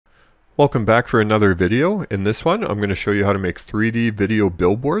Welcome back for another video. In this one, I'm going to show you how to make 3D video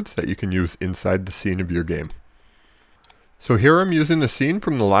billboards that you can use inside the scene of your game. So here I'm using the scene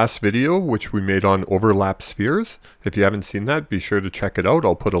from the last video, which we made on overlap spheres. If you haven't seen that, be sure to check it out.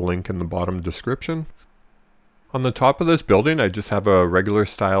 I'll put a link in the bottom description. On the top of this building, I just have a regular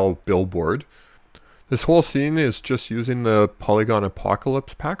style billboard. This whole scene is just using the Polygon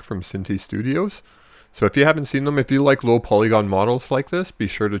Apocalypse pack from Synty Studios. So if you haven't seen them, if you like low polygon models like this, be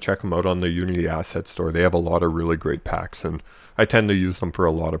sure to check them out on the Unity Asset Store. They have a lot of really great packs, and I tend to use them for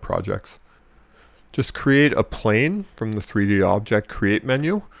a lot of projects. Just create a plane from the 3D Object Create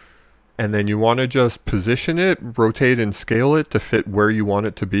menu, and then you want to just position it, rotate and scale it to fit where you want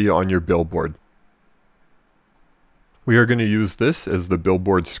it to be on your billboard. We are going to use this as the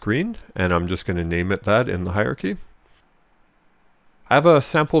billboard screen, and I'm just going to name it that in the hierarchy. I have a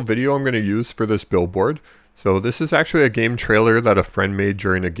sample video I'm going to use for this billboard. So this is actually a game trailer that a friend made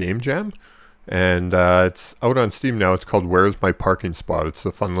during a game jam. And it's out on Steam now. It's called Where's My Parking Spot? It's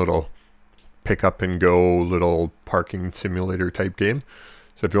a fun little pick up and go little parking simulator type game.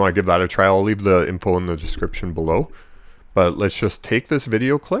 So if you want to give that a try, I'll leave the info in the description below. But let's just take this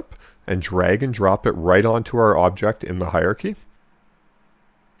video clip and drag and drop it right onto our object in the hierarchy.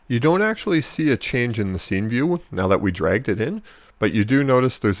 You don't actually see a change in the scene view now that we dragged it in. But you do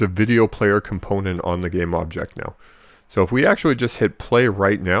notice there's a video player component on the game object now. So if we actually just hit play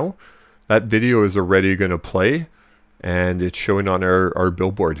right now, that video is already going to play and it's showing on our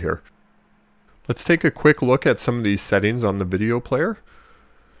billboard here. Let's take a quick look at some of these settings on the video player.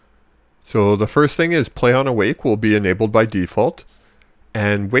 So the first thing is play on awake will be enabled by default.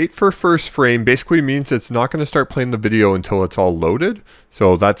 And wait for first frame basically means it's not going to start playing the video until it's all loaded.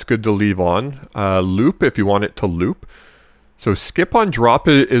 So that's good to leave on. Loop if you want it to loop. So skip on drop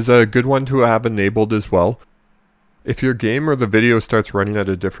is a good one to have enabled as well. If your game or the video starts running at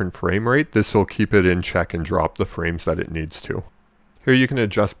a different frame rate, this will keep it in check and drop the frames that it needs to. Here you can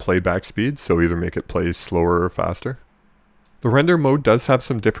adjust playback speed, so either make it play slower or faster. The render mode does have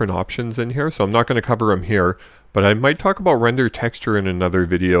some different options in here, so I'm not going to cover them here, but I might talk about render texture in another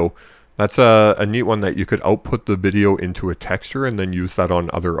video. That's a neat one that you could output the video into a texture and then use that on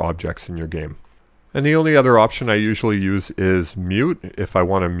other objects in your game. And the only other option I usually use is mute, if I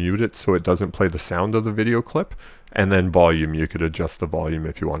want to mute it so it doesn't play the sound of the video clip. And then volume, you could adjust the volume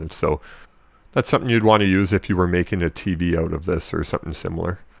if you wanted. So that's something you'd want to use if you were making a TV out of this or something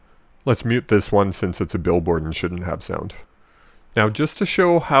similar. Let's mute this one since it's a billboard and shouldn't have sound. Now just to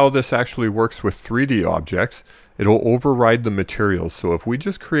show how this actually works with 3D objects, it'll override the materials. So if we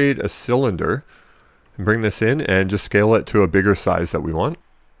just create a cylinder and bring this in and just scale it to a bigger size that we want.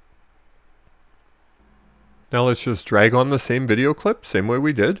 Now let's just drag on the same video clip, same way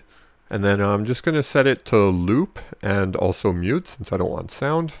we did. And then I'm just going to set it to loop and also mute since I don't want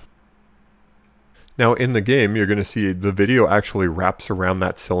sound. Now in the game, you're going to see the video actually wraps around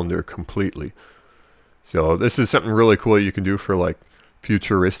that cylinder completely. So this is something really cool you can do for like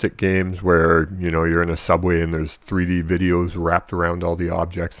futuristic games where, you know, you're in a subway and there's 3D videos wrapped around all the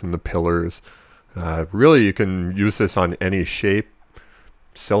objects and the pillars. Really, you can use this on any shape,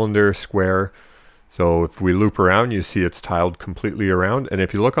 cylinder, square. So if we loop around, you see it's tiled completely around. And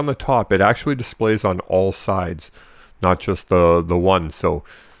if you look on the top, it actually displays on all sides, not just the one. So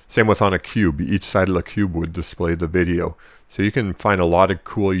same with on a cube. Each side of the cube would display the video. So you can find a lot of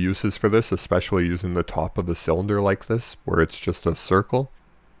cool uses for this, especially using the top of the cylinder like this, where it's just a circle.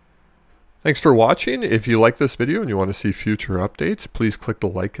 Thanks for watching. If you like this video and you want to see future updates, please click the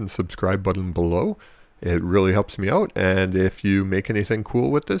like and subscribe button below. It really helps me out. And if you make anything cool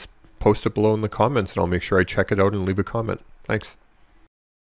with this, post it below in the comments and I'll make sure I check it out and leave a comment. Thanks.